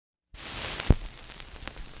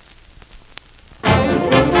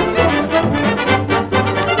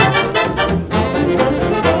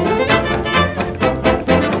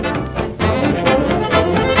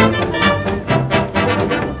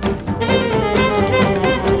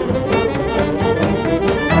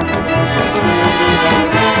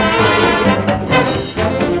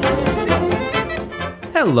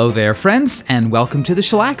Hello there, friends, and welcome to the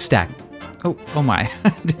Shellac Stack. Oh my,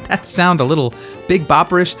 did that sound a little big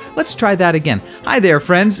bopperish? Let's try that again. Hi there,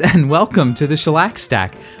 friends, and welcome to the Shellac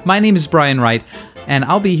Stack. My name is Brian Wright, and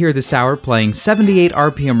I'll be here this hour playing 78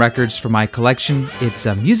 RPM records for my collection. It's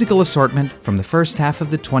a musical assortment from the first half of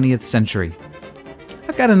the 20th century.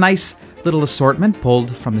 I've got a nice little assortment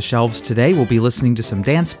pulled from the shelves today. We'll be listening to some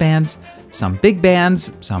dance bands, some big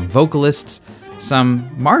bands, some vocalists, some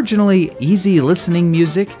marginally easy listening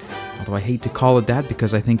music, although I hate to call it that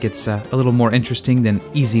because I think it's a little more interesting than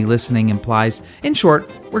easy listening implies. In short,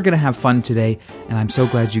 we're going to have fun today, and I'm so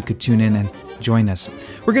glad you could tune in and join us.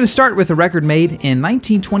 We're going to start with a record made in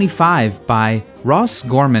 1925 by Ross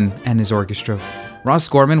Gorman and his orchestra. Ross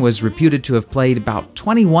Gorman was reputed to have played about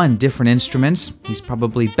 21 different instruments. He's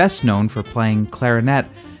probably best known for playing clarinet.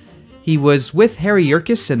 He was with Harry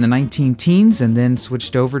Yerkes in the 19-teens and then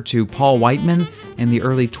switched over to Paul Whiteman in the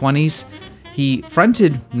early 20s. He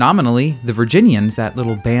fronted, nominally, the Virginians, that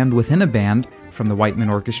little band within a band from the Whiteman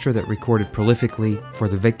Orchestra that recorded prolifically for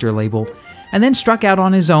the Victor label, and then struck out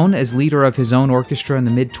on his own as leader of his own orchestra in the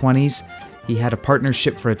mid-20s. He had a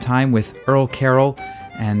partnership for a time with Earl Carroll,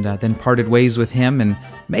 and then parted ways with him and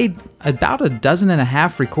made about a dozen and a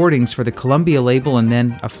half recordings for the Columbia label, and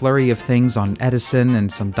then a flurry of things on Edison and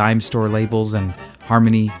some dime store labels and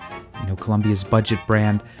Harmony, Columbia's budget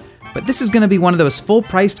brand. But this is going to be one of those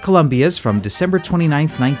full-priced Columbias from December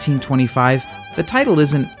 29th, 1925. The title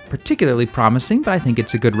isn't particularly promising, but I think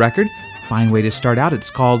it's a good record. Fine way to start out.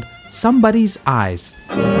 It's called Somebody's Eyes.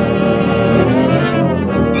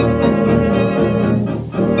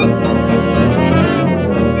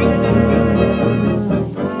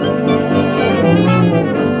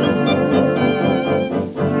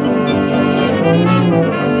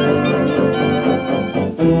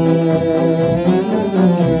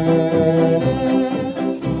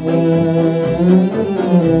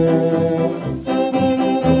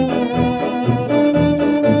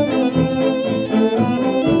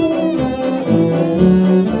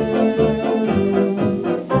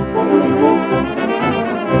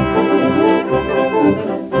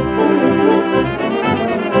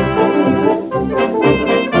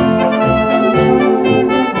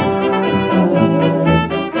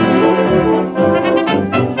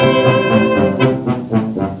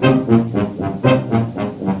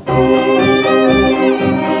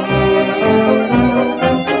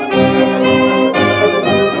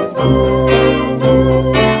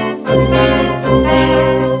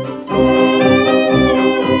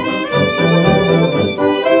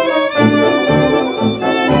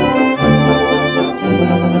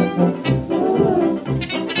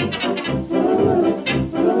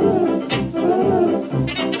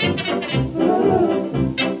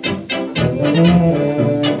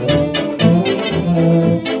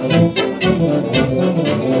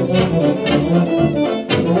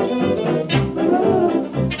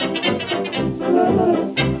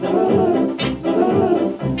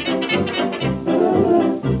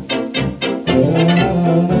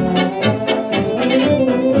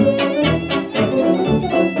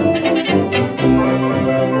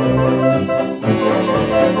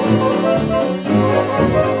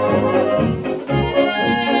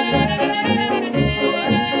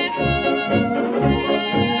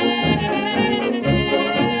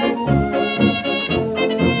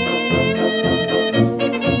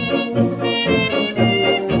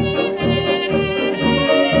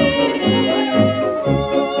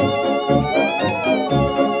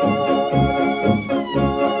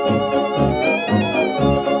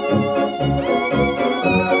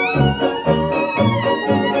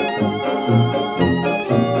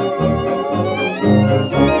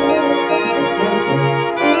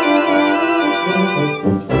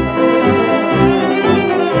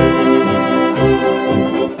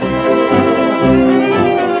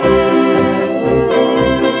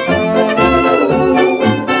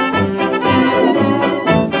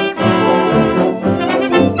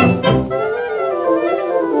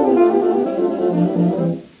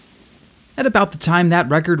 At about the time that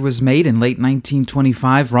record was made in late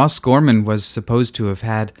 1925, Ross Gorman was supposed to have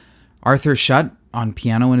had Arthur Schutt on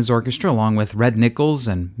piano in his orchestra, along with Red Nichols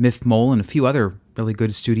and Miff Mole and a few other really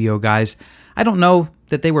good studio guys. I don't know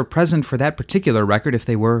that they were present for that particular record. If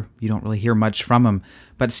they were, you don't really hear much from them.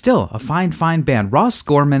 But still, a fine, fine band. Ross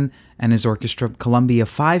Gorman and his orchestra, Columbia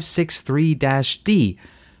 563-D,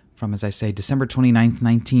 from, as I say, December 29th,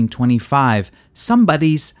 1925,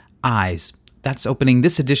 Somebody's Eyes. That's opening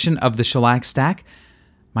this edition of the Shellac Stack.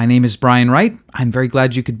 My name is Brian Wright. I'm very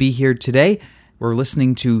glad you could be here today. We're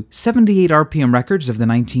listening to 78 RPM records of the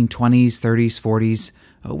 1920s, 30s, 40s,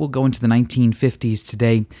 We'll go into the 1950s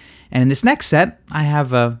today. And in this next set, I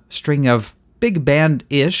have a string of big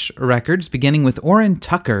band-ish records, beginning with Orrin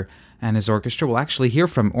Tucker and his orchestra. We'll actually hear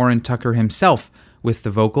from Orrin Tucker himself with the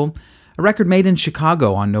vocal. A record made in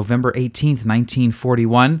Chicago on November 18th,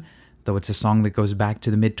 1941. Though it's a song that goes back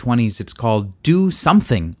to the mid-20s, it's called Do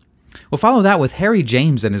Something. We'll follow that with Harry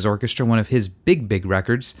James and his orchestra, one of his big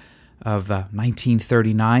records of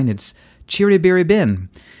 1939. It's Cheery Beery Bin,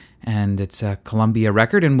 and it's a Columbia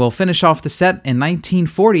record. And we'll finish off the set in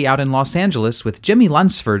 1940 out in Los Angeles with Jimmy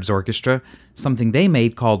Lunsford's orchestra, something they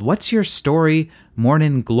made called What's Your Story,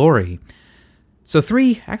 Mornin' Glory. So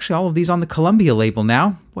all of these on the Columbia label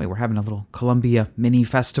now. Boy, we're having a little Columbia mini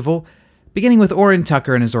festival. Beginning with Orrin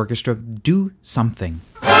Tucker and his orchestra, Do Something.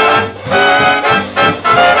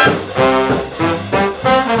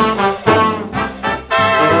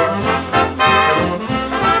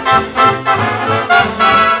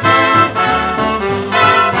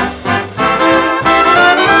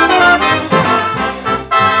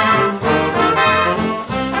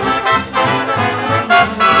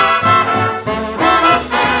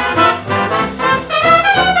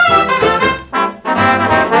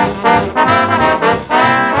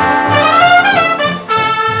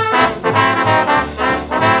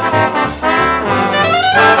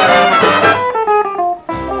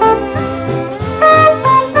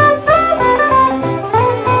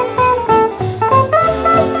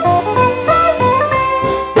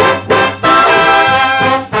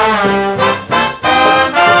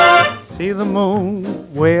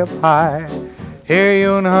 High. Here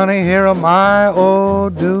you and honey, here am I, oh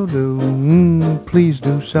do, please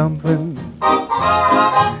do something.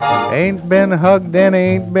 Ain't been hugged and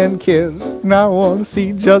ain't been kissed, now I want to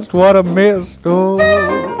see just what I missed, oh,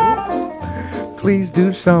 please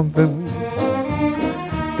do something.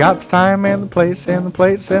 Got the time and the place and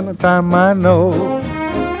the time I know.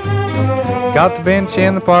 Got the bench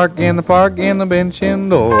in the park, in the bench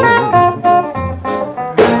indoors.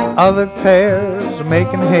 Other pairs are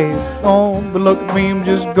making haste, oh, but look at me, I'm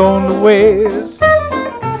just going to waste.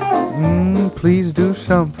 Please do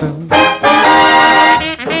something.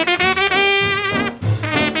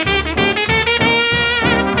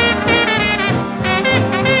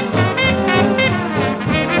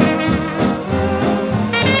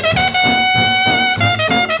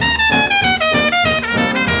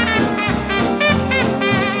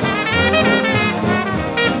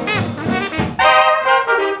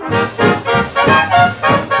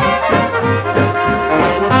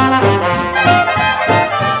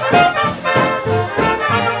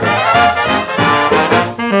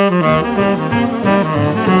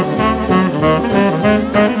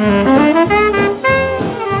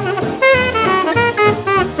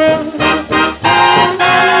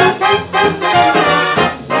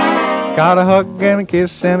 Got a hug and a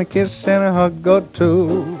kiss and a hug or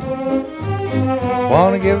two.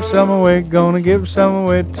 Wanna give some away, gonna give some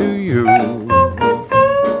away to you.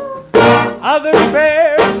 Other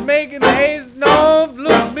pairs making haste, no,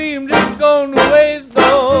 blue beam just going to waste,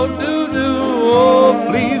 oh, do, oh,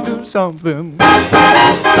 please do something.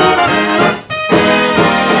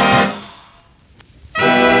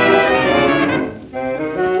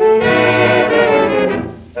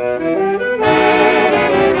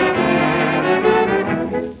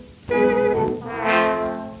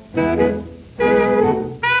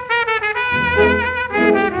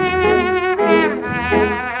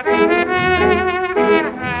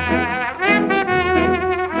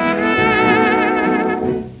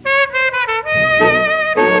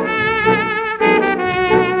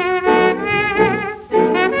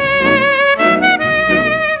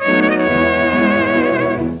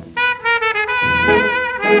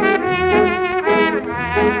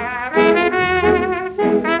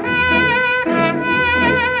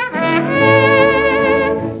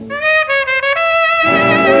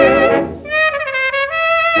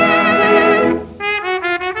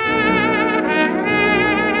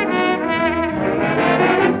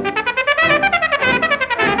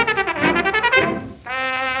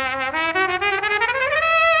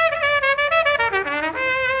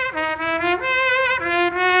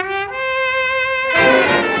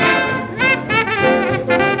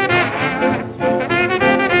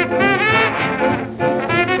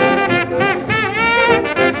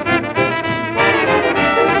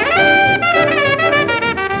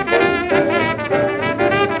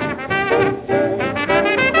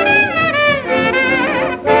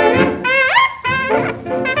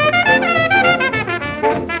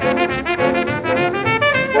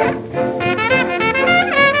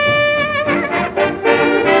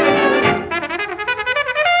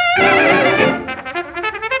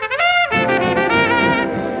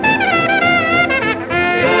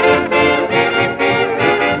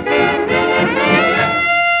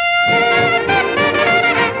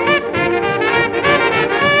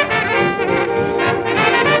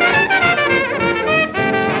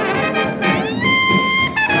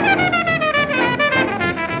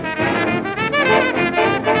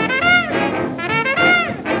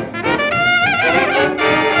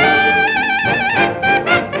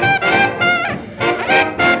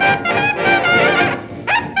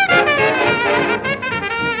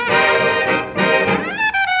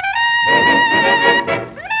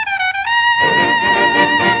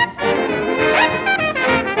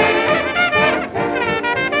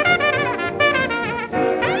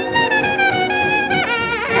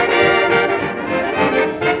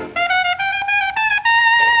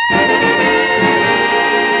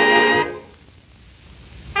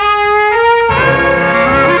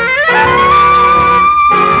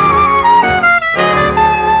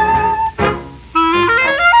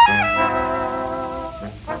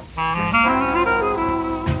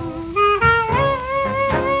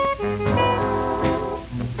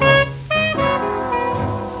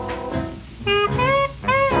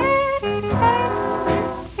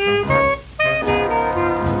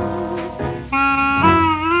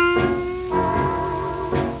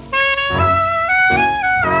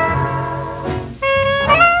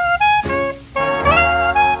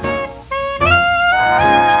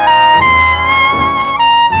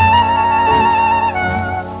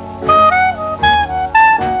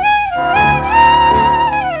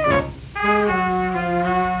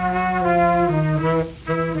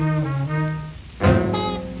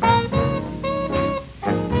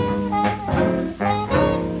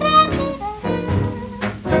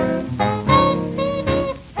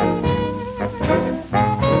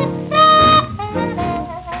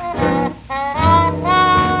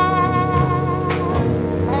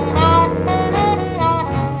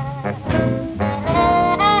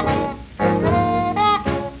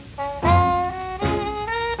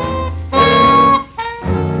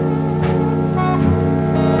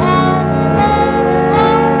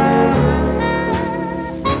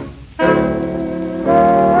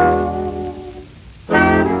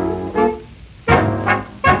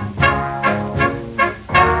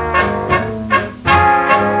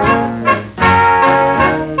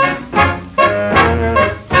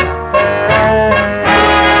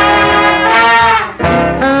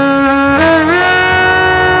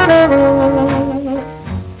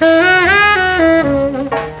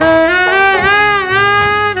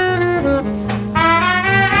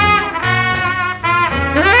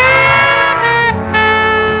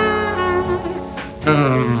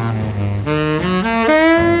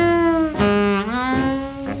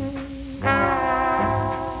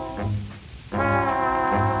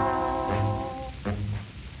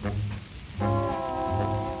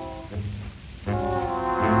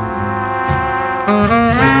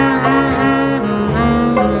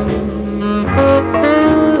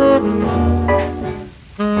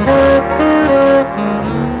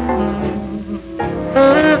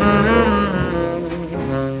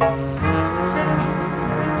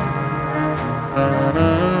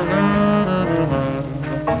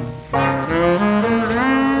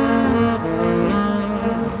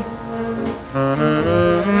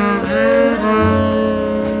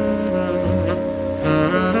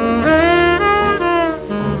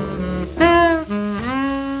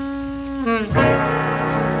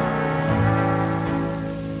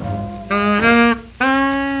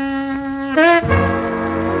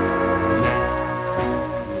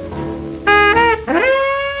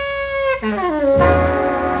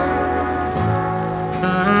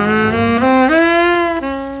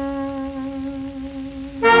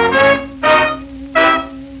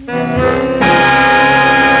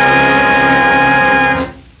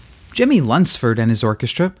 Jimmy Lunsford and his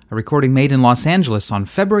orchestra, a recording made in Los Angeles on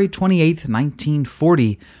February 28,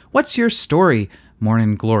 1940. What's Your Story?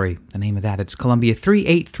 Mornin' Glory. The name of that, it's Columbia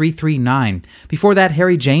 38339. Before that,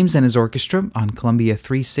 Harry James and his orchestra on Columbia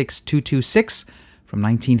 36226 from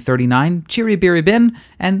 1939, Cheery Beery Bin,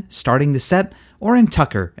 and starting the set, Orrin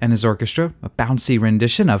Tucker and his orchestra, a bouncy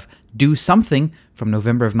rendition of Do Something from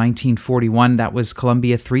November of 1941. That was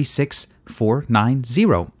Columbia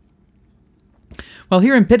 36490. Well,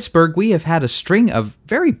 here in Pittsburgh, we have had a string of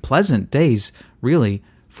very pleasant days, really,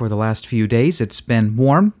 for the last few days. It's been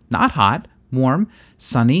warm, not hot, warm,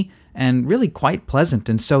 sunny, and really quite pleasant.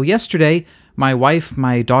 And so yesterday, my wife,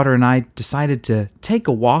 my daughter, and I decided to take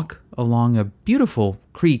a walk along a beautiful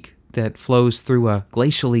creek that flows through a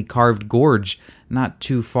glacially carved gorge not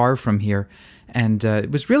too far from here. And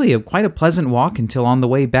it was really quite a pleasant walk until on the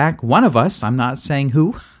way back, one of us, I'm not saying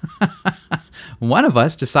who, one of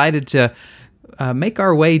us decided to make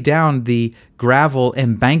our way down the gravel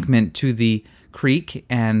embankment to the creek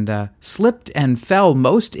and slipped and fell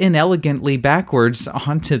most inelegantly backwards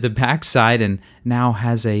onto the backside and now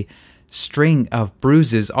has a string of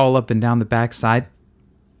bruises all up and down the backside.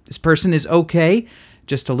 This person is okay,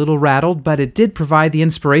 just a little rattled, but it did provide the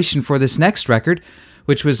inspiration for this next record,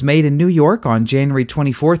 which was made in New York on January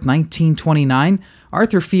 24th, 1929.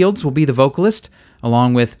 Arthur Fields will be the vocalist,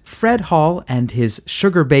 along with Fred Hall and his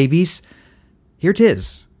Sugar Babies. Here it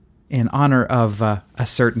is, in honor of a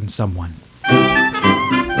certain someone.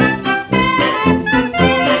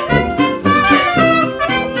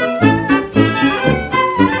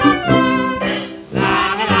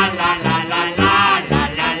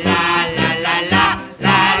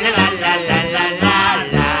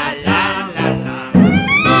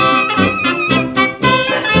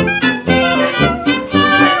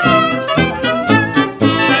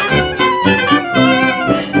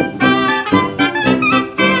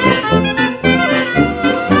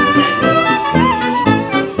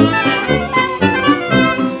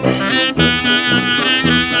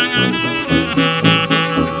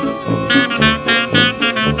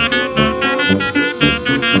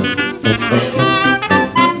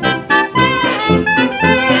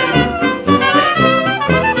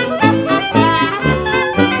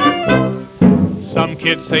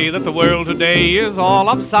 Say that the world today is all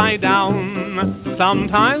upside down.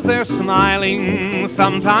 Sometimes they're smiling,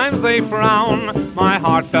 sometimes they frown. My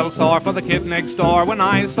heart fell sore for the kid next door when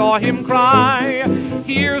I saw him cry.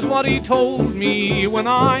 Here's what he told me when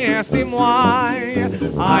I asked him why.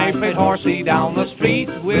 I played horsey down the street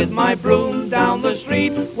with my broom down the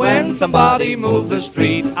street. When somebody moved the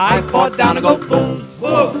street, I caught down and go boom,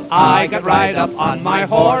 boom. I got right up on my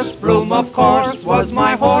horse. Broom, of course, was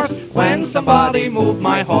my horse. When somebody moved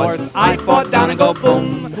my horse, I caught down and go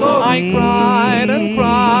boom, boom. I cried and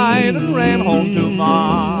ran home to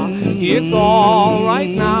Ma. It's all right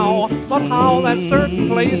now, but how that certain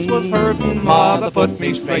place was hurting. Mother put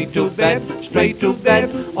me straight to bed,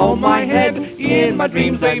 oh my head. In my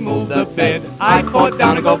dreams they moved the bed. I caught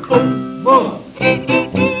down and go boom, boom.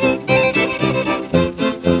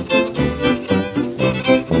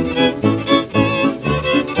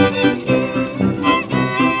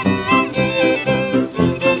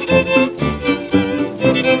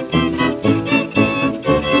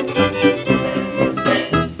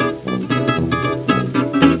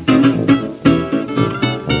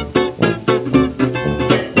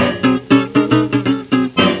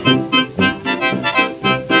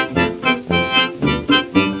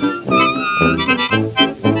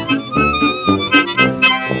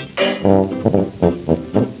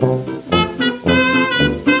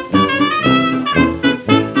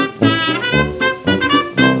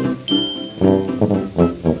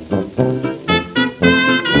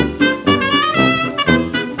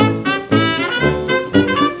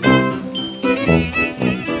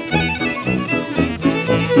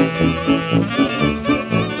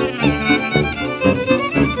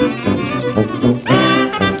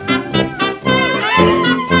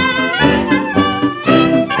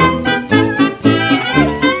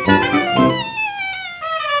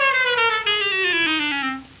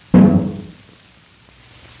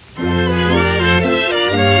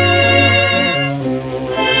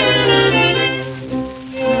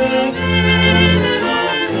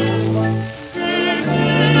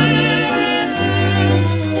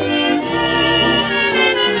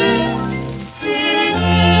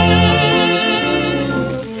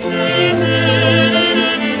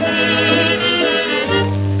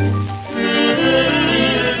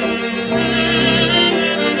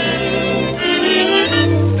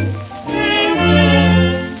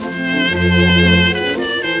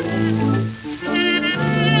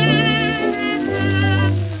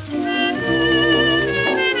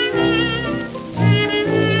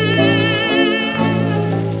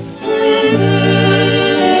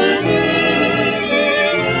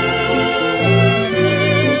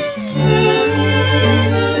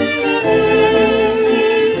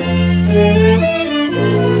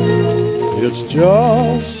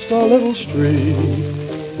 tree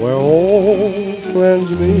where old friends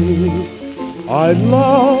meet. I'd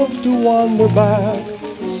love to wander back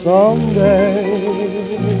someday.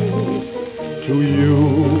 To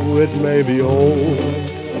you it may be old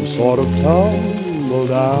and sort of tumble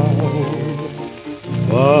down,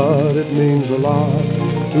 but it means a lot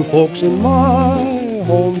to folks in my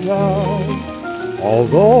hometown.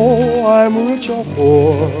 Although I'm rich or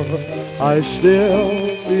poor, I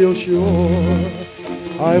still feel sure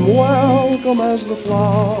I'm welcome as the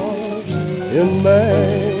flowers in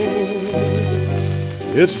May.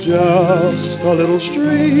 It's just a little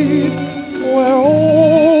street where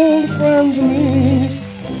old friends meet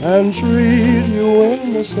and treat you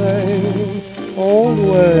in the same old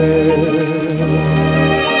way.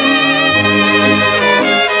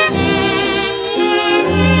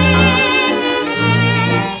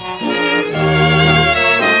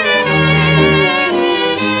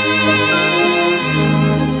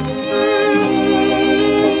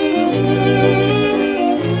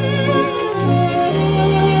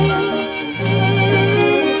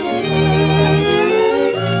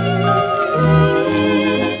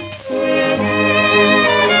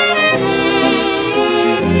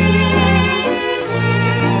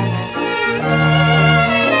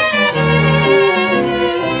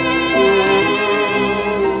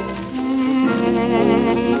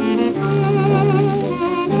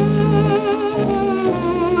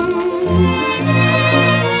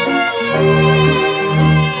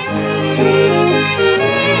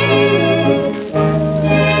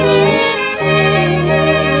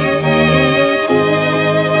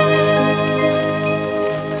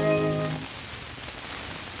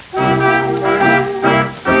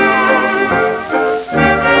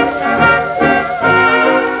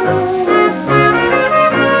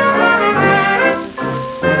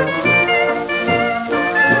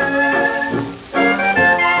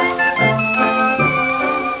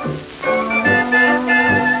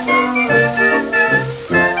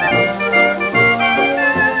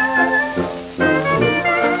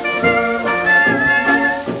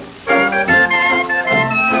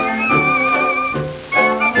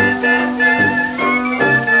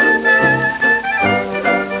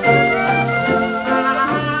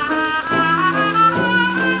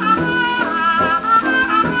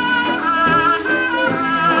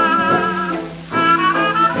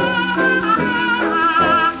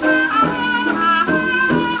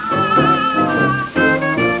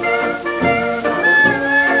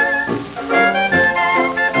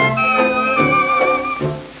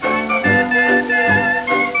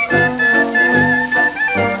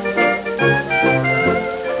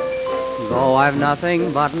 I've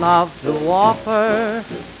nothing but love to offer.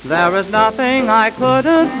 There is nothing I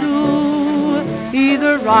couldn't do.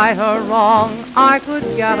 Either right or wrong, I could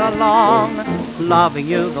get along, loving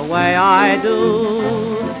you the way I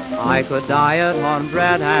do. I could diet on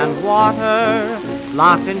bread and water,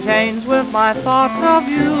 locked in chains with my thoughts of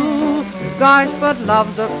you. Gosh, but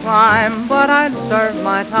love's a crime, but I'd serve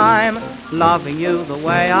my time, loving you the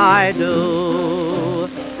way I do.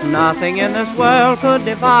 Nothing in this world could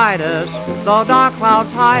divide us, though dark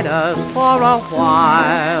clouds hide us for a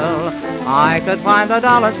while. I could find the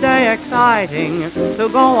dullest day exciting to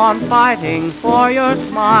go on fighting for your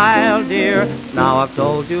smile, dear. Now I've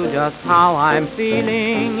told you just how I'm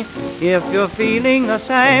feeling. If you're feeling the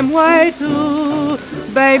same way too,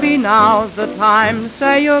 baby, now's the time.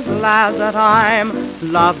 Say you're glad that I'm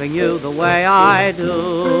loving you the way I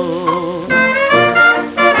do.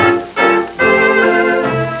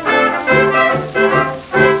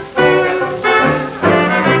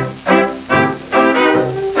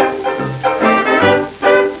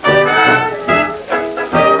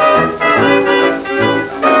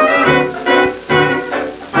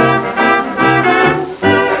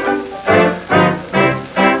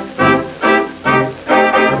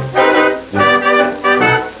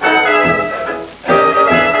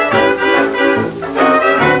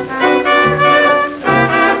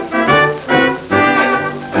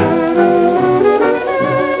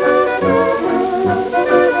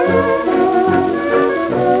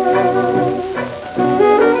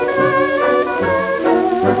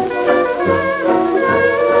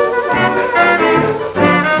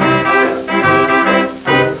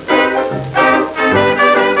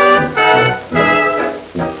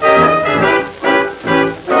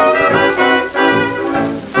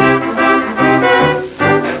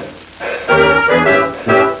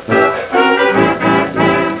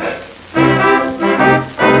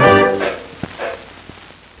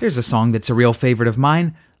 Here's a song that's a real favorite of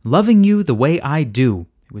mine, Loving You the Way I Do.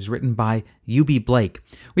 It was written by U.B. Blake.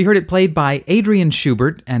 We heard it played by Adrian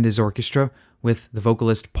Schubert and his orchestra with the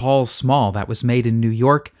vocalist Paul Small. That was made in New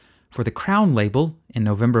York for the Crown label in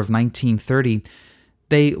November of 1930.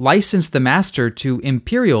 They licensed the master to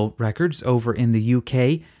Imperial Records over in the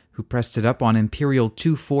UK, who pressed it up on Imperial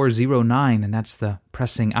 2409, and that's the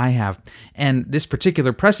pressing I have. And this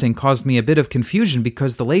particular pressing caused me a bit of confusion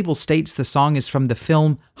because the label states the song is from the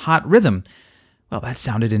film Hot Rhythm. Well, that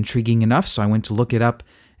sounded intriguing enough, so I went to look it up,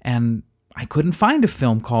 and I couldn't find a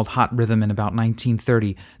film called Hot Rhythm in about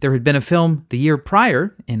 1930. There had been a film the year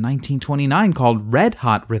prior, in 1929, called Red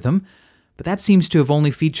Hot Rhythm, but that seems to have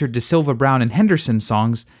only featured DeSilva, Brown, and Henderson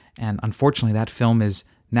songs, and unfortunately that film is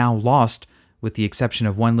now lost, with the exception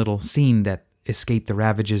of one little scene that escaped the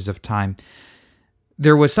ravages of time.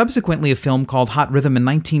 There was subsequently a film called Hot Rhythm in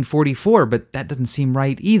 1944, but that doesn't seem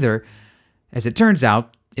right either. As it turns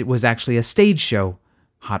out, it was actually a stage show,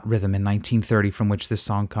 Hot Rhythm in 1930, from which this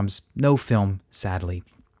song comes. No film, sadly.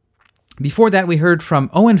 Before that, we heard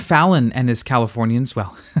from Owen Fallon and his Californians.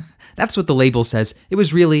 Well, that's what the label says. It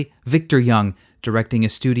was really Victor Young directing a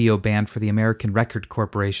studio band for the American Record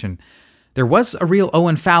Corporation. There was a real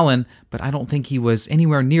Owen Fallon, but I don't think he was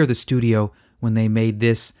anywhere near the studio when they made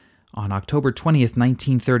this on October 20th,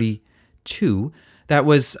 1932. That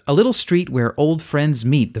was A Little Street Where Old Friends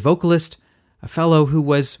Meet. The vocalist, a fellow who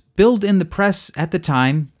was billed in the press at the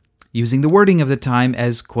time, using the wording of the time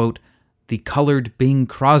as, quote, the colored Bing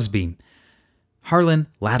Crosby. Harlan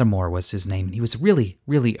Lattimore was his name. He was really,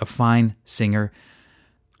 really a fine singer.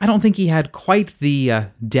 I don't think he had quite the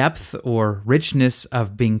depth or richness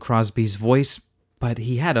of Bing Crosby's voice, but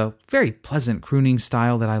he had a very pleasant crooning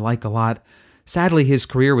style that I like a lot. Sadly, his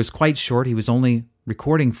career was quite short. He was only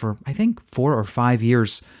recording for, I think, 4 or 5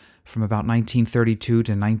 years, from about 1932 to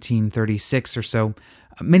 1936 or so.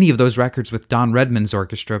 Many of those records with Don Redman's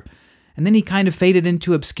orchestra. And then he kind of faded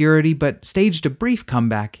into obscurity, but staged a brief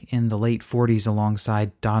comeback in the late 40s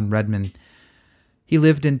alongside Don Redman. He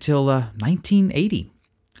lived until 1980.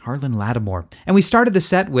 Harlan Lattimore. And we started the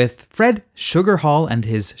set with Fred Sugar Hall and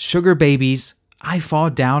his Sugar Babies, I Fall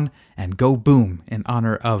Down and Go Boom, in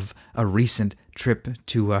honor of a recent trip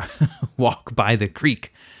to walk by the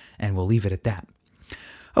creek. And we'll leave it at that.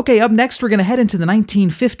 Okay, up next we're going to head into the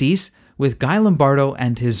 1950s with Guy Lombardo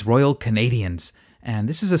and his Royal Canadians. And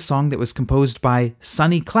this is a song that was composed by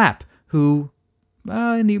Sonny Clapp, who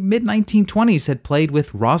in the mid-1920s had played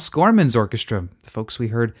with Ross Gorman's orchestra, the folks we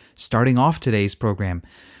heard starting off today's program.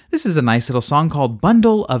 This is a nice little song called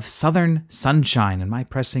Bundle of Southern Sunshine, and my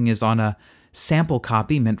pressing is on a sample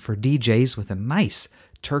copy meant for DJs with a nice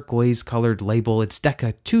turquoise-colored label. It's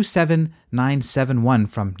Decca 27971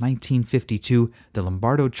 from 1952. The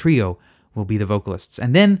Lombardo Trio will be the vocalists.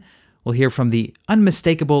 And then we'll hear from the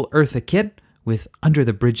unmistakable Eartha Kitt with Under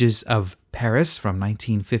the Bridges of Paris from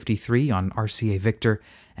 1953 on RCA Victor,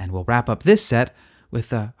 and we'll wrap up this set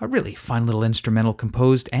with a really fun little instrumental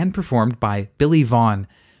composed and performed by Billy Vaughn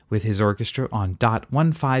with his orchestra on Dot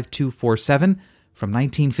 15247 from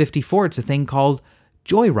 1954. It's a thing called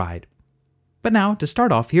Joyride. But now, to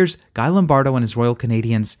start off, here's Guy Lombardo and his Royal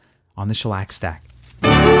Canadians on the Shellac Stack.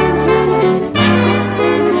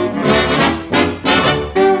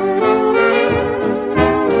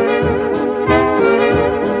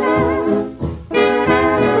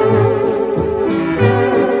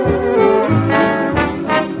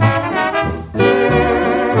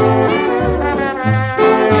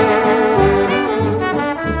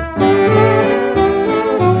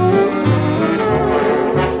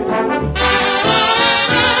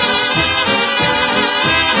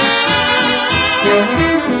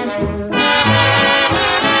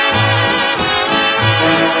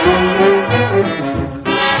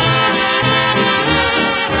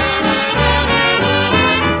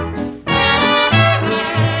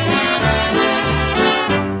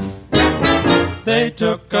 They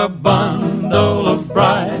took a bundle of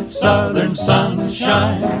bright southern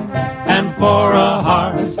sunshine, and for a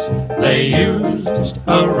heart they used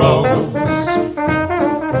a rose.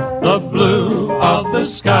 The blue of the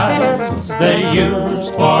skies they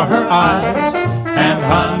used for her eyes, and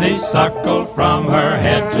honeysuckle from her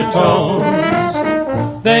head to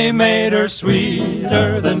toes. They made her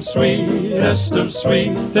sweeter than sweetest of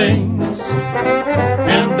sweet things,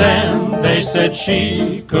 and then they said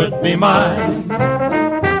she could be mine.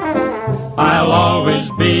 I'll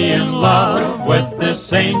always be in love with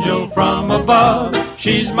this angel from above.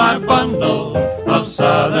 She's my bundle of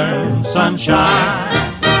southern sunshine.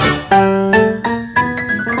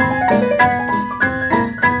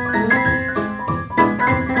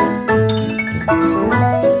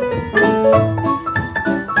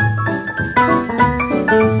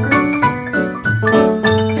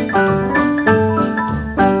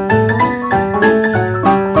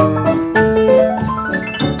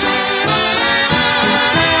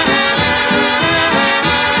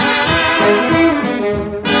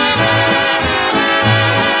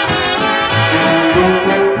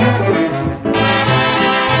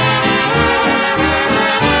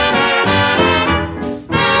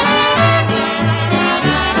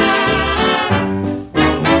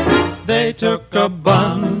 They took a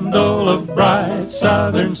bundle of bright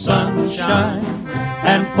southern sunshine,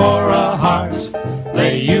 and for a heart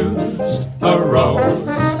they used a rose.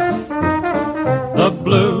 The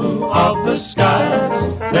blue of the skies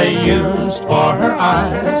they used for her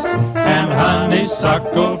eyes, and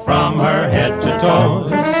honeysuckle from her head to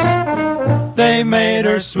toes. They made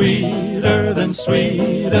her sweeter than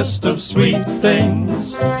sweetest of sweet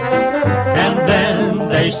things, and then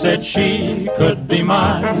they said she could be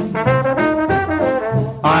mine.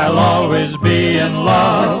 I'll always be in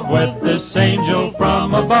love with this angel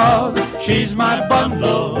from above. She's my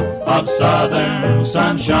bundle of southern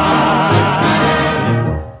sunshine.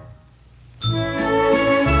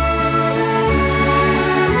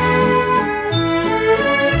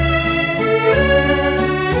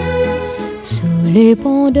 Sous les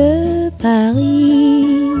ponts de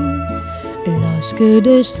Paris, lorsque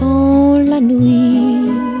descend la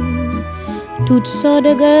nuit, toutes sortes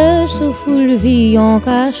de gueux se foulevillent en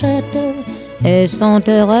cachette et sont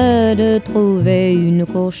heureux de trouver une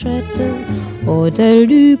cochette au hôtel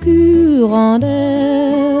du Curandeur,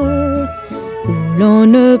 où l'on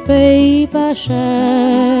ne paye pas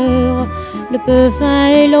cher. Le peu fin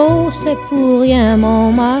et l'eau, c'est pour rien,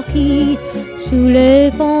 mon marquis, sous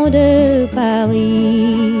les ponts de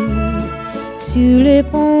Paris, sur les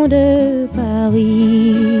ponts de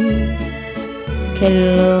Paris.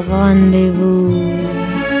 Quel rendez-vous!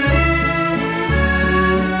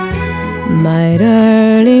 My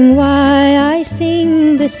darling, why I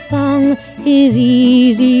sing this song is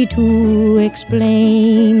easy to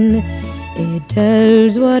explain. It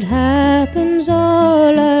tells what happens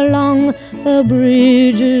all along the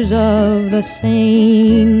bridges of the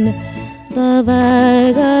Seine. The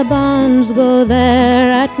vagabonds go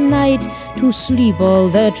there at night to sleep all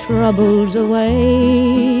their troubles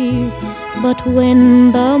away. But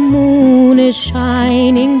when the moon is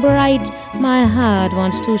shining bright, my heart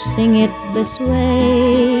wants to sing it this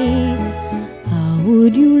way. How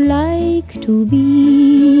would you like to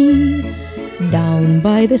be down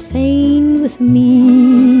by the Seine with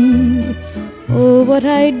me? Oh, what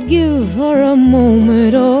I'd give for a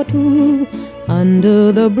moment or two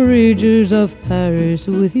under the bridges of Paris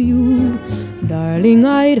with you. Darling,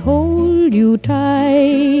 I'd hold you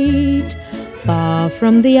tight, far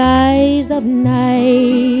from the eyes of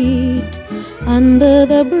night. Under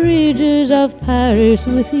the bridges of Paris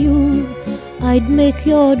with you, I'd make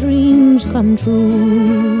your dreams come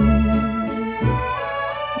true.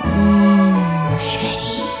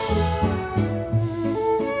 Chérie,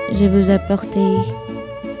 je veux apporter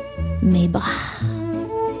mes bras.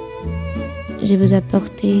 Je veux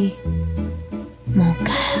apporter mon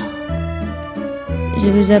cœur. Je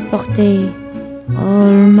veux apporter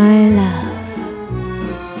all my love.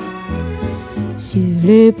 Sur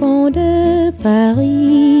les ponts de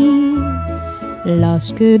Paris,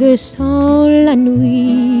 lorsque descend la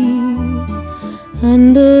nuit,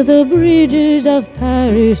 under the bridges of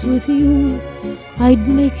Paris with you, I'd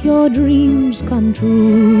make your dreams come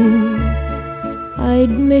true.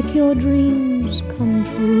 I'd make your dreams come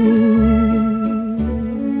true.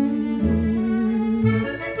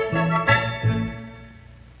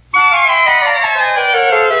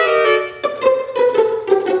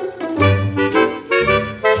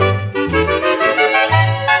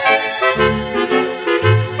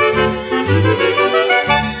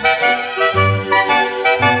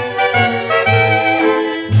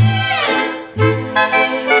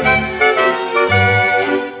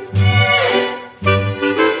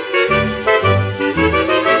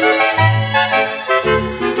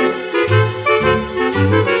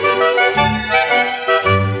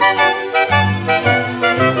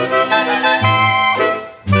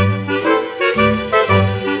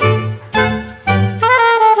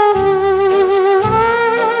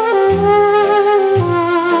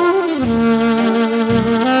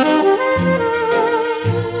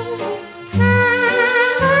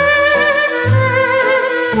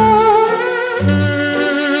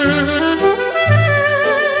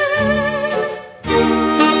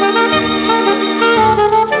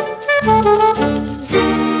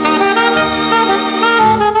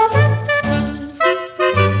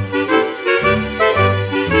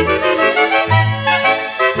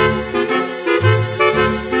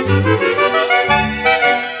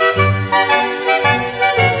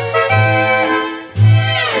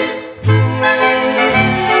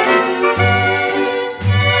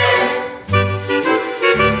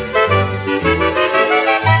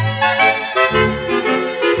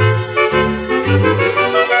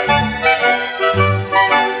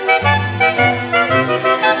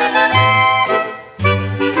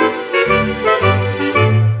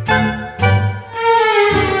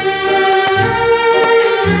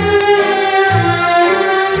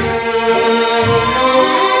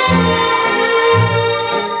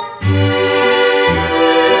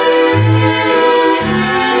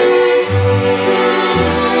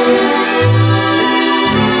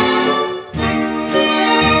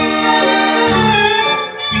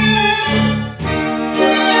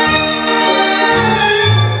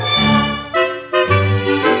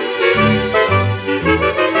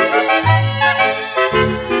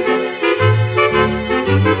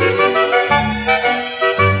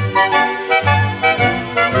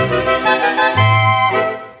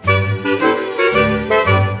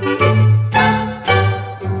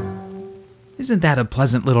 Isn't that a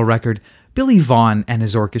pleasant little record? Billy Vaughn and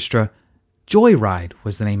his orchestra. Joyride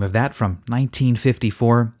was the name of that from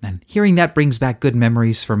 1954, and hearing that brings back good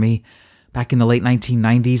memories for me. Back in the late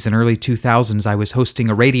 1990s and early 2000s, I was hosting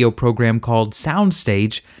a radio program called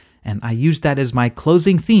Soundstage, and I used that as my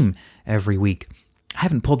closing theme every week. I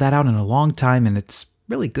haven't pulled that out in a long time, and it's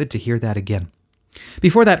really good to hear that again.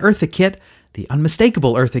 Before that, Eartha Kitt, the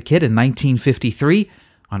unmistakable Eartha Kitt in 1953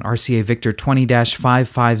 on RCA Victor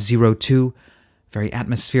 20-5502. Very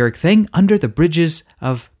atmospheric thing, Under the Bridges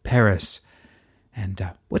of Paris. And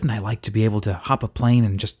wouldn't I like to be able to hop a plane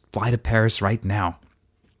and just fly to Paris right now?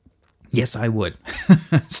 Yes, I would.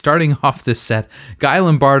 Starting off this set, Guy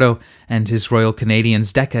Lombardo and his Royal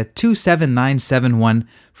Canadians, Decca 27971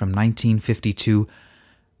 from 1952,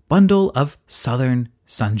 Bundle of Southern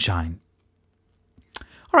Sunshine.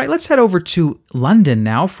 All right, let's head over to London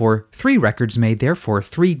now for 3 records made there for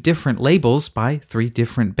 3 different labels by 3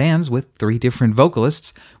 different bands with 3 different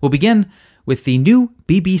vocalists. We'll begin with the new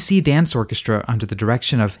BBC Dance Orchestra under the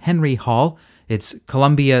direction of Henry Hall. It's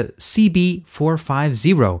Columbia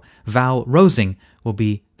CB450. Val Rosing will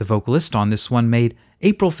be the vocalist on this one, made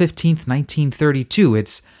April 15th, 1932.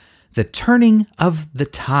 It's The Turning of the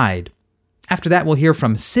Tide. After that, we'll hear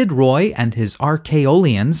from Sid Roy and his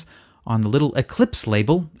Archaeolians on the Little Eclipse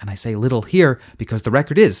label, and I say little here because the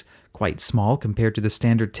record is quite small compared to the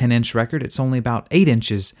standard 10-inch record. It's only about 8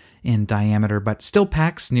 inches in diameter, but still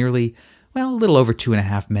packs nearly, a little over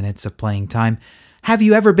 2.5 minutes of playing time. Have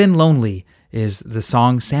You Ever Been Lonely is the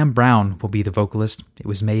song. Sam Brown will be the vocalist. It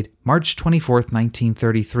was made March 24th,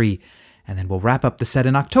 1933, and then we'll wrap up the set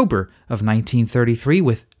in October of 1933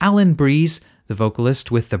 with Alan Breeze, the vocalist,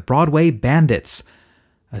 with the Broadway Bandits,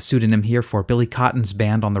 a pseudonym here for Billy Cotton's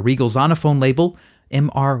band on the Regal Zonophone label,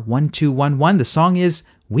 MR1211. The song is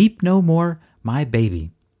Weep No More, My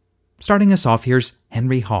Baby. Starting us off, here's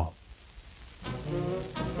Henry Hall.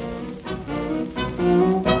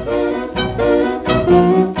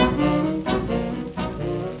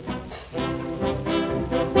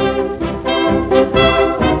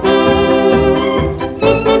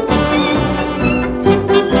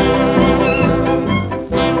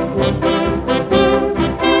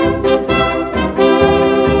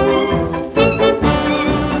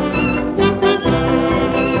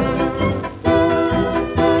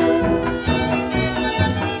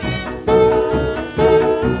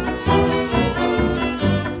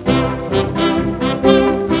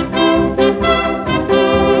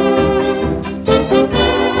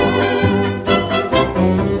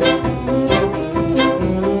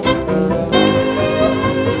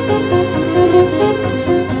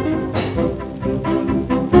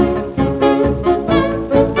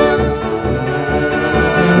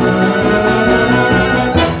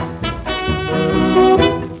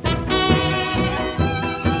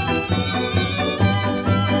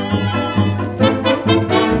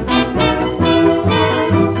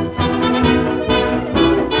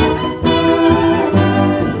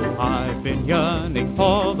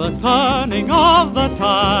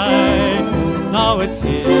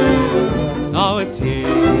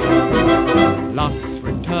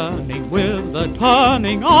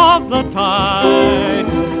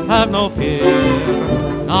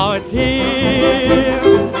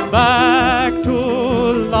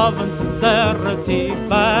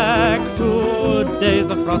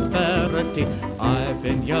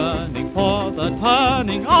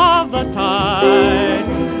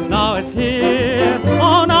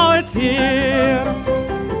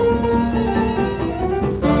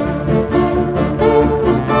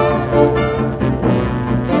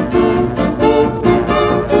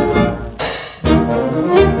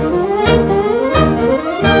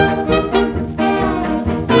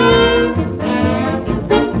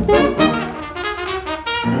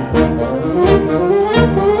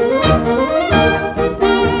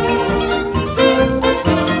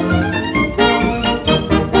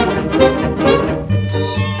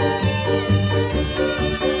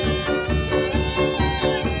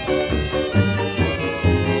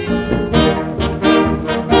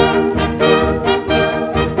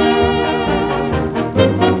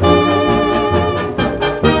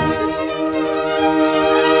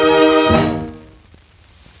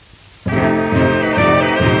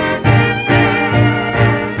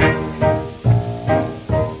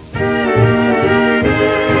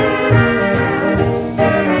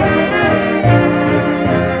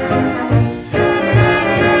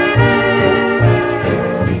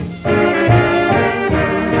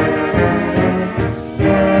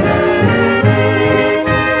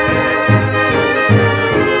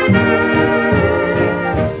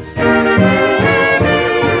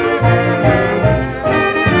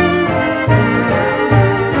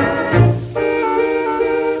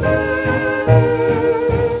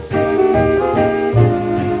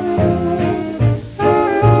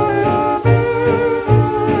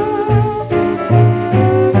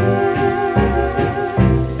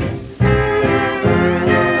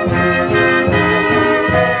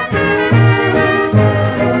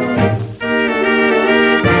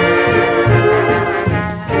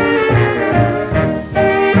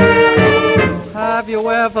 you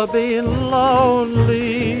ever been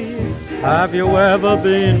lonely? Have you ever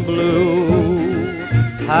been blue?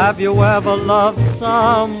 Have you ever loved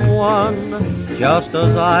someone just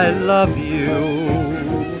as I love you?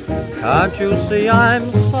 Can't you see I'm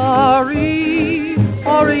sorry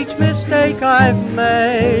for each mistake I've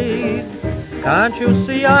made? Can't you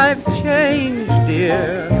see I've changed,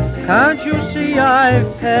 dear? Can't you see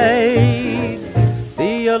I've paid?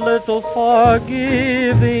 Be a little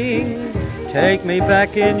forgiving, take me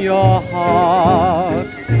back in your heart.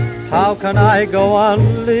 How can I go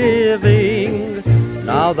on living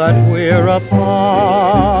now that we're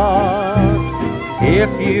apart? If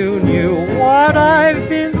you knew what I've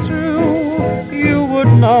been through, you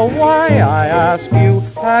would know why I ask you,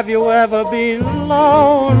 have you ever been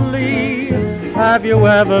lonely? Have you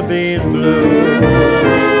ever been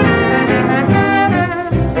blue?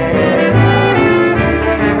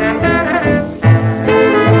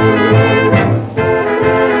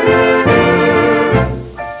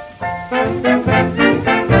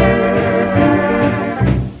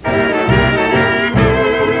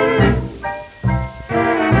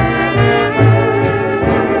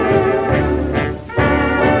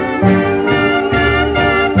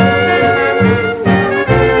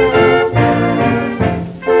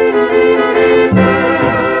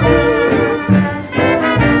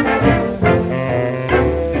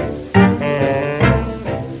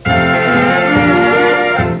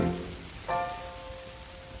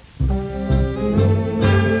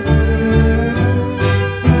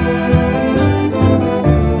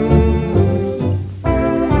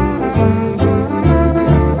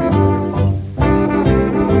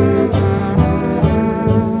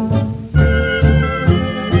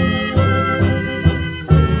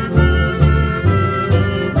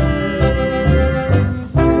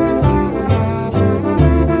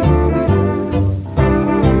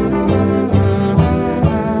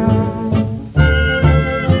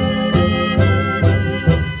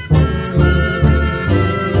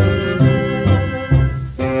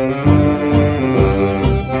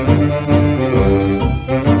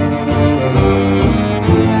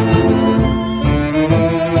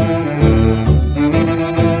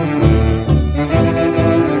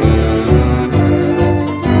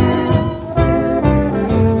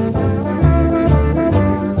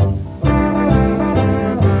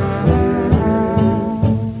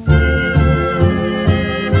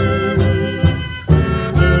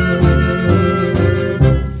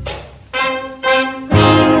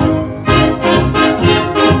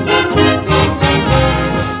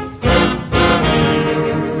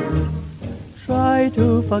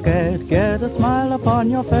 Get a smile upon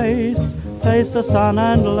your face, face the sun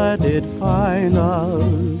and let it find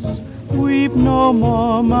us. Weep no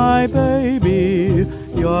more, my baby,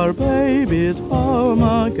 your baby's home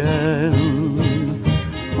again.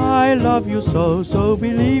 I love you so, so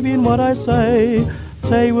believe in what I say.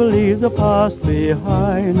 Say we'll leave the past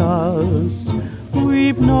behind us.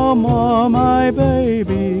 Weep no more, my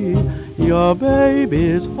baby, your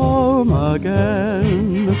baby's home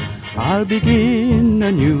again. I'll begin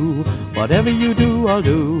anew. Whatever you do, I'll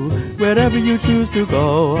do. Wherever you choose to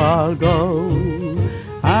go, I'll go.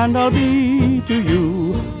 And I'll be to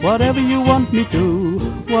you whatever you want me to.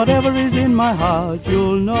 Whatever is in my heart,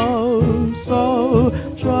 you'll know. So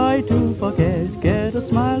try to forget. Get a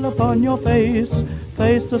smile upon your face.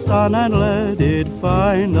 Face the sun and let it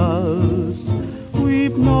find us.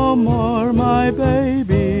 Weep no more, my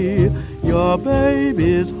baby. Your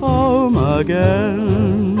baby's home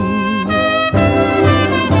again.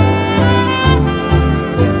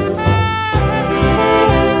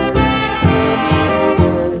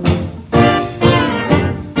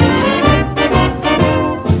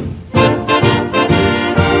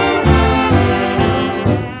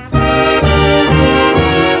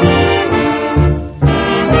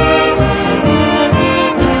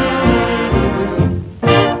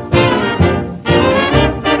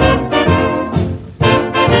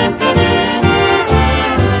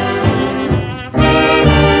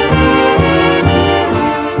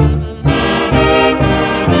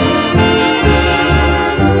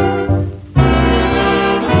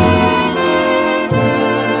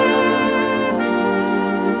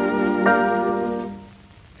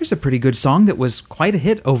 Here's a pretty good song that was quite a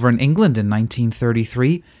hit over in England in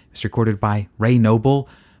 1933. It was recorded by Ray Noble,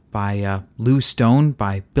 by Lou Stone,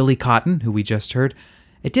 by Billy Cotton, who we just heard.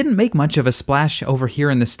 It didn't make much of a splash over here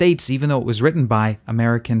in the States, even though it was written by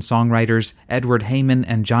American songwriters Edward Heyman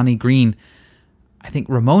and Johnny Green. I think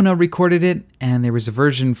Ramona recorded it, and there was a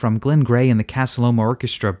version from Glenn Gray and the Casa Loma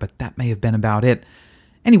Orchestra, but that may have been about it.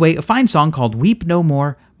 Anyway, a fine song called Weep No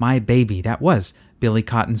More, My Baby. That was Billy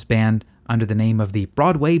Cotton's band under the name of the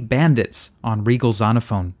Broadway Bandits on Regal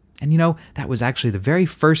Zonophone. And that was actually the very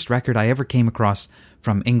first record I ever came across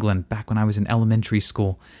from England back when I was in elementary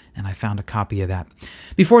school, and I found a copy of that.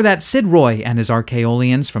 Before that, Sid Roy and his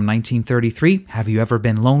Archaeolians from 1933, Have You Ever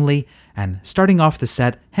Been Lonely? And starting off the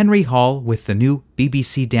set, Henry Hall with the new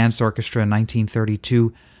BBC Dance Orchestra in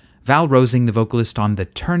 1932, Val Rosing, the vocalist, on The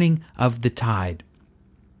Turning of the Tide.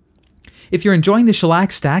 If you're enjoying the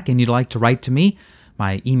Shellac Stack and you'd like to write to me,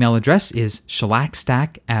 my email address is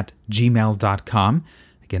shellacstack@gmail.com.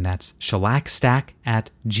 Again, that's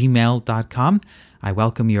shellacstack@gmail.com. I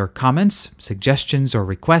welcome your comments, suggestions, or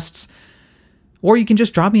requests. Or you can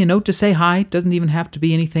just drop me a note to say hi. Doesn't even have to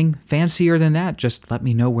be anything fancier than that. Just let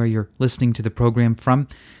me know where you're listening to the program from.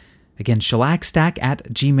 Again,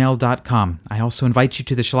 shellacstack@gmail.com. I also invite you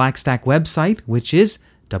to the Shellac Stack website, which is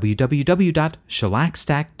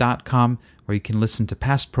www.shellacstack.com, where you can listen to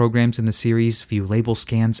past programs in the series, view label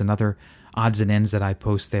scans, and other odds and ends that I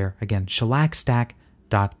post there. Again,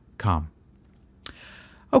 shellacstack.com.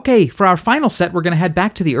 Okay, for our final set, we're going to head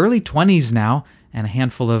back to the early 20s now, and a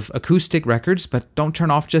handful of acoustic records, but don't turn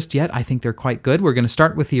off just yet. I think they're quite good. We're going to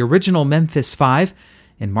start with the original Memphis 5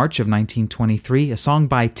 in March of 1923, a song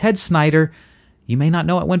by Ted Snyder. You may not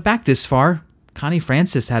know it went back this far. Connie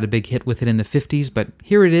Francis had a big hit with it in the 50s, but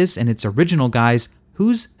here it is in its original guise,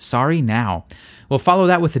 Who's Sorry Now? We'll follow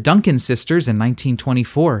that with the Duncan Sisters in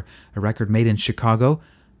 1924, a record made in Chicago.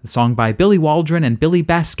 The song by Billy Waldron and Billy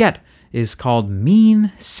Baskett is called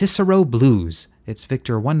Mean Cicero Blues. It's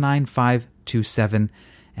Victor 19527,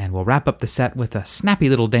 and we'll wrap up the set with a snappy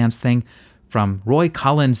little dance thing from Roy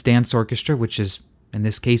Collins Dance Orchestra, which is, in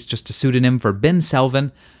this case, just a pseudonym for Ben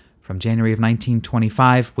Selvin, from January of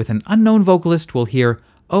 1925. With an unknown vocalist, we'll hear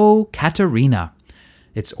Oh, Katerina.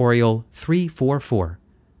 It's Oriole 344.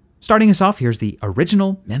 Starting us off, here's the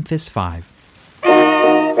original Memphis 5.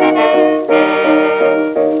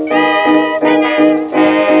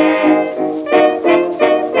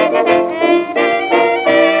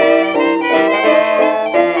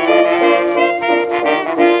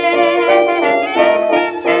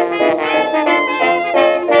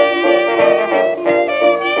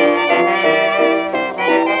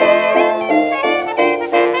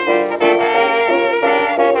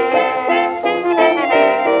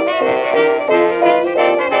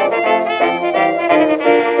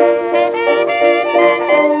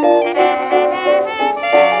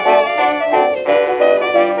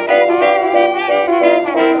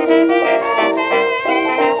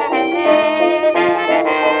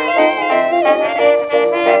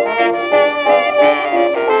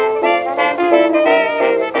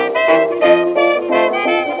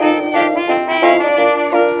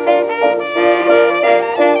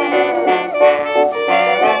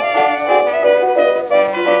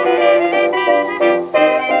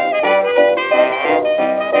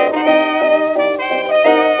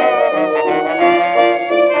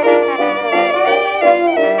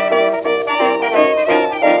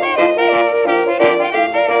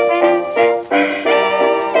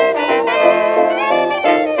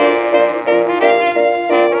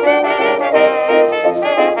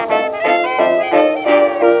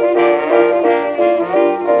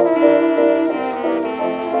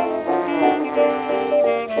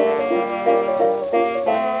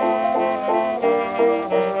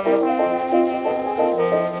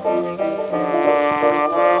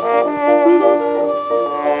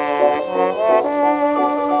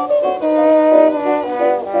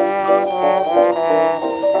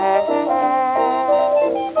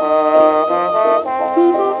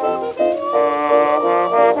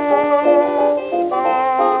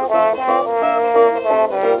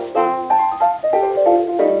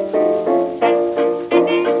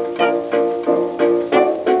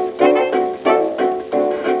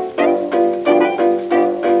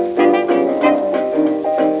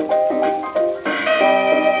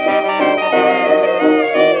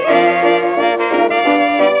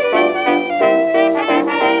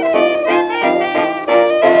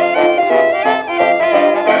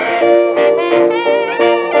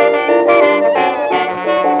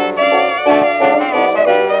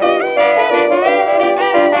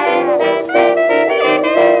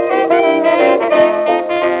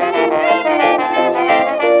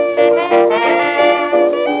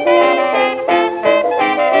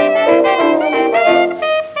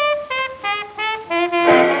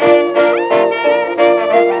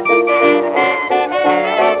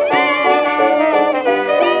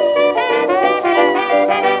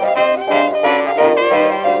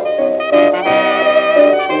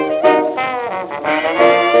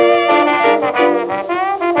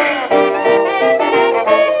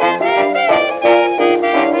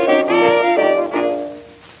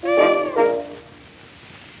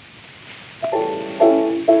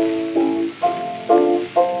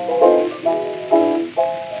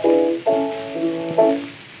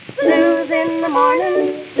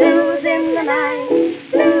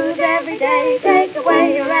 day take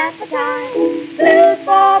away your appetite. Blues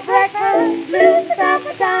for breakfast, blues for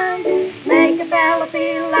supper time. Make a fella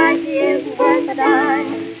feel like he isn't worth a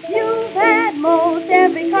dime. You've had most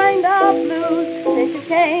every kind of blues since you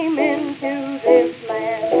came into this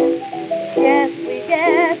land. Yes, we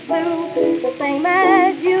get blue, the same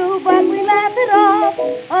as you, but we laugh it off,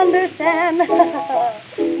 understand.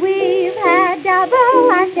 We've had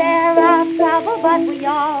double our share of trouble, but we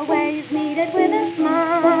always meet it with a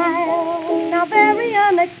smile. Now very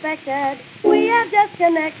unexpected, we have just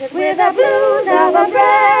connected with the blues of a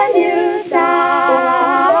brand new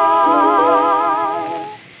style.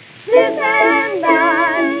 This and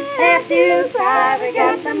I, after you cry, we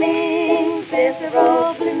got the mean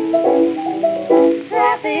Cicero blues.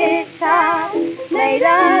 Traffic cop made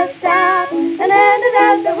us stop and ended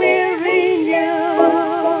up the weary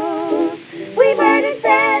news. We've heard it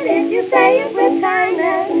said if you say it with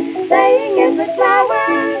kindness, saying is the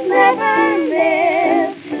flowers never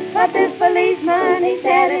miss. But this policeman, he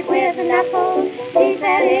said it with a knuckle, he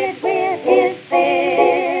said it with his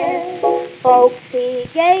fist. Folks, he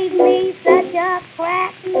gave me such a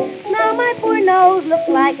crack. Now my poor nose looks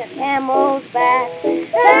like a camel's back.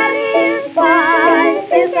 That is why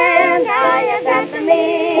Sis and I have got the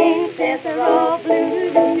mean Cicero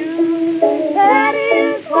blues. That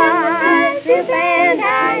is why Sis and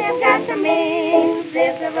I have got the mean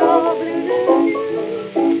Cicero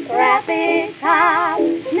blues. Traffic cop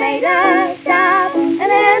made us stop and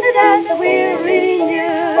ended us the weary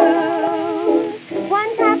news.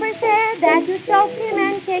 One copper said that you choked him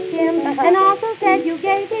and kicked him, and also said you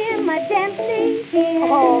gave him a Dempsey kiss.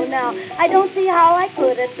 Oh, now, I don't see how I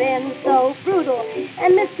could have been so brutal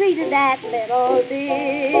and mistreated that little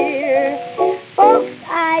dear. Folks,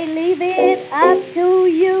 I leave it up to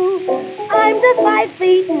you. I'm the 5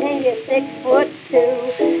 feet and he is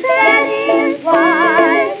 6'2". That is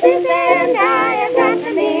why Sis and I have got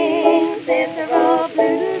the mean Cicero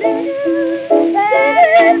blues. That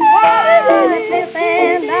is why Sis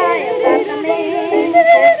and I have got the mean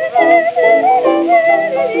Cicero blues.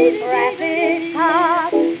 Traffic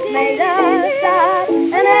cops made us stop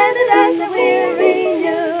and ended us the weary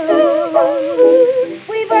news.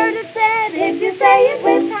 We've heard it said if you say it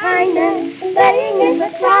with kindness, saying it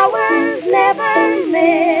with flowers never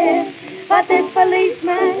miss. But this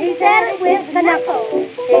policeman, he said it with the knuckle,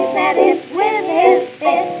 he said it with his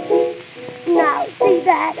fist. Now see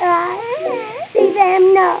that eye, see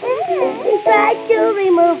them nose, he tried to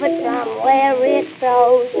remove it from where it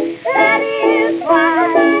froze. That is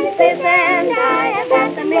why Sis and I have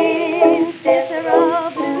got the mean Cicero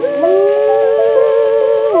blues.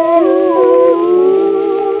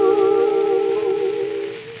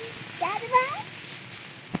 Got it right?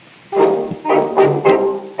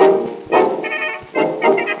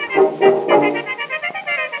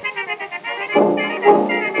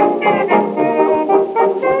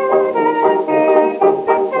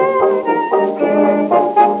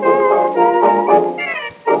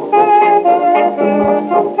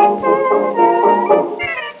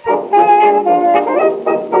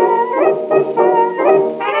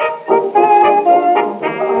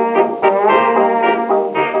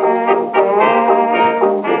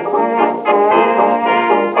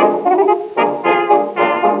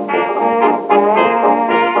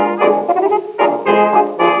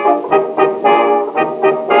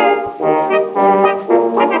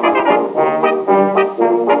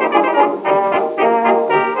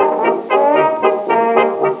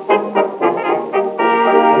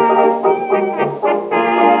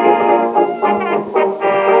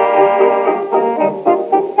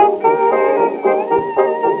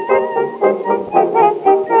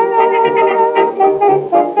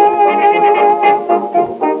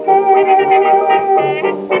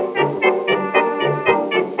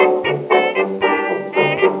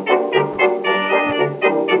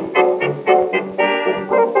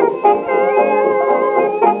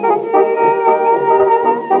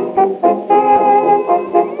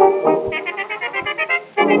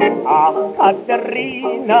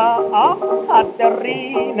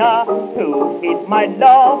 Katerina, to hit my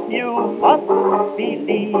love you must be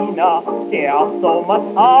Lena. There's so much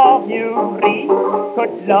of you, Ree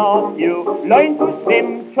could love you. Learn to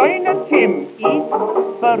swim, join a gym, eat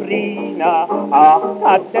farina.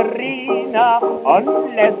 Katerina,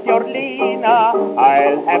 unless you're Lena,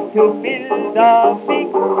 I'll have to build a big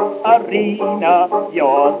arena.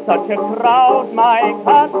 You're such a crowd, my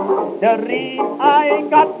Katerina. I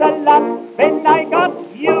got the luck when I got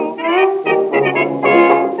you.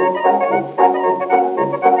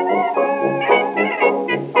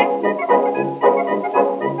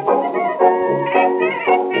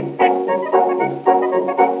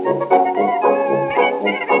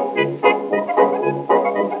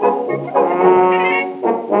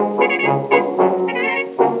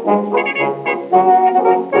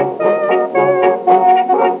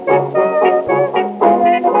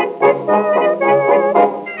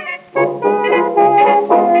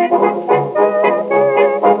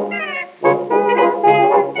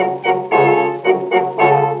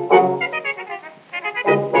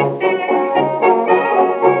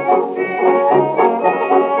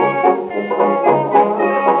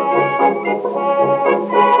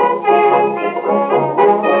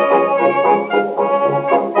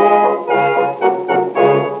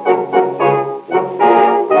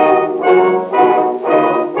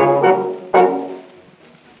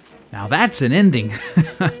 that's an ending.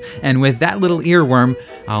 And with that little earworm,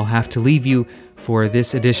 I'll have to leave you for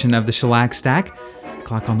this edition of the Shellac Stack. The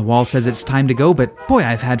clock on the wall says it's time to go, but boy,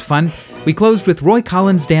 I've had fun. We closed with Roy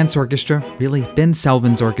Collins' Dance Orchestra, really Ben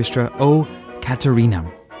Selvins' orchestra, O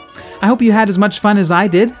Katerina. I hope you had as much fun as I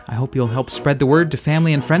did. I hope you'll help spread the word to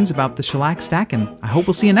family and friends about the Shellac Stack, and I hope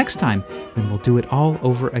we'll see you next time when we'll do it all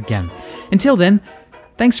over again. Until then,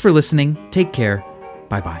 thanks for listening. Take care.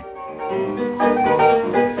 Bye-bye.